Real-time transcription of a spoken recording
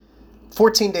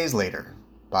14 Days Later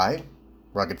by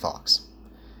Rugged Fox.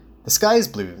 The sky is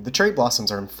blue, the cherry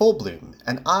blossoms are in full bloom,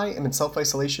 and I am in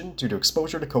self-isolation due to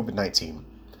exposure to COVID-19.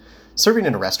 Serving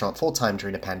in a restaurant full-time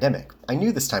during a pandemic, I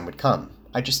knew this time would come.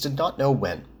 I just did not know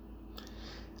when.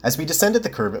 As we descended the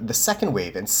curve of the second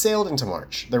wave and sailed into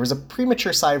March, there was a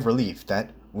premature sigh of relief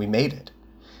that we made it.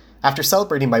 After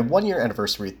celebrating my 1-year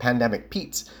anniversary with Pandemic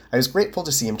Pete, I was grateful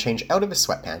to see him change out of his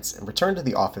sweatpants and return to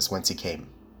the office whence he came.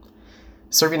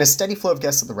 Serving a steady flow of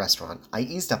guests at the restaurant, I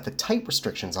eased up the tight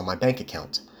restrictions on my bank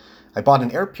account. I bought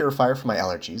an air purifier for my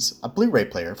allergies, a Blu-ray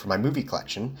player for my movie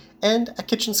collection, and a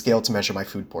kitchen scale to measure my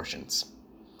food portions.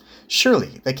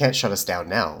 Surely they can't shut us down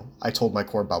now, I told my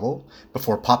core bubble,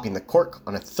 before popping the cork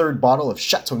on a third bottle of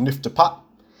Chateauneuf de Pape.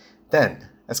 Then,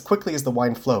 as quickly as the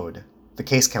wine flowed, the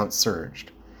case count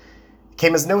surged. It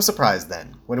came as no surprise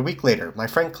then, when a week later my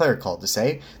friend Claire called to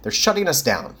say, "They're shutting us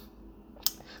down."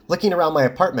 Looking around my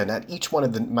apartment at each one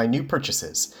of my new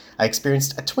purchases, I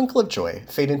experienced a twinkle of joy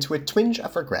fade into a twinge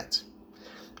of regret.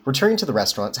 Returning to the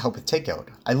restaurant to help with takeout,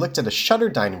 I looked at a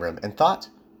shuttered dining room and thought,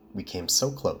 we came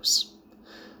so close.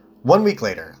 1 week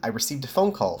later, I received a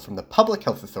phone call from the Public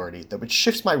Health Authority that would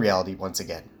shift my reality once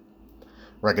again.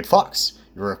 "Rugged Fox,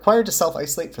 you are required to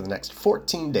self-isolate for the next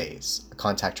 14 days, a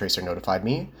contact tracer notified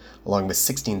me, along with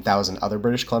 16,000 other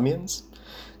British Columbians.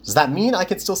 "Does that mean I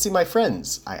can still see my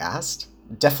friends?" I asked.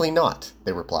 "Definitely not,"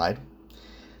 they replied.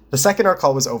 The second our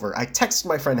call was over, I texted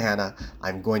my friend Hannah,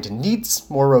 "I'm going to need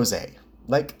more rosé.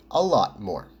 Like, a lot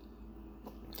more."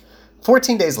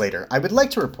 14 days later, I would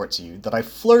like to report to you that I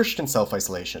flourished in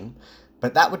self-isolation,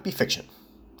 but that would be fiction.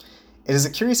 It is a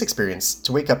curious experience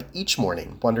to wake up each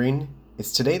morning wondering,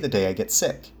 is today the day I get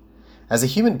sick? As a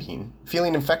human being,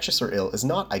 feeling infectious or ill is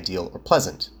not ideal or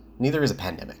pleasant. Neither is a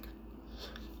pandemic.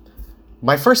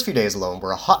 My first few days alone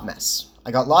were a hot mess. I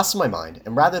got lost in my mind,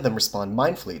 and rather than respond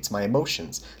mindfully to my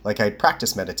emotions like I had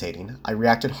practiced meditating, I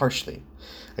reacted harshly.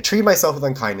 I treated myself with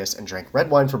unkindness and drank red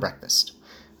wine for breakfast.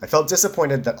 I felt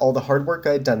disappointed that all the hard work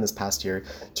I had done this past year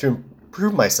to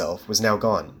improve myself was now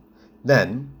gone.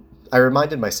 Then, I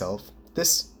reminded myself,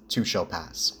 this too shall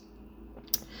pass.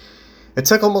 It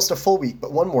took almost a full week,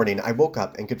 but one morning I woke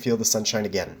up and could feel the sunshine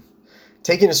again.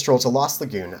 Taking a stroll to Lost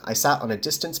Lagoon, I sat on a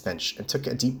distant bench and took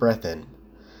a deep breath in.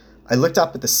 I looked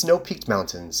up at the snow-peaked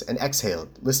mountains and exhaled,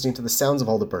 listening to the sounds of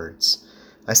all the birds.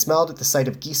 I smiled at the sight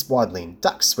of geese waddling,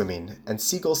 ducks swimming, and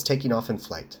seagulls taking off in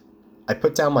flight. I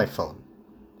put down my phone.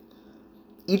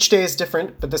 Each day is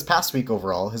different, but this past week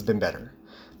overall has been better.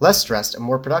 Less stressed and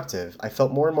more productive, I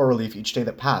felt more and more relief each day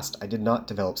that passed. I did not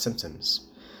develop symptoms.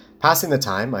 Passing the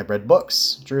time, I read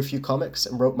books, drew a few comics,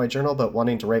 and wrote my journal about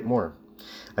wanting to write more.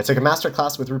 I took a master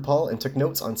class with RuPaul and took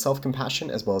notes on self-compassion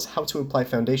as well as how to apply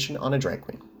foundation on a drag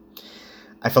queen.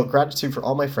 I felt gratitude for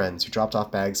all my friends who dropped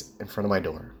off bags in front of my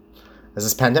door. As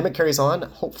this pandemic carries on,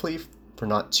 hopefully for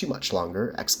not too much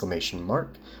longer, !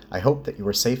 I hope that you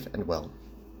are safe and well.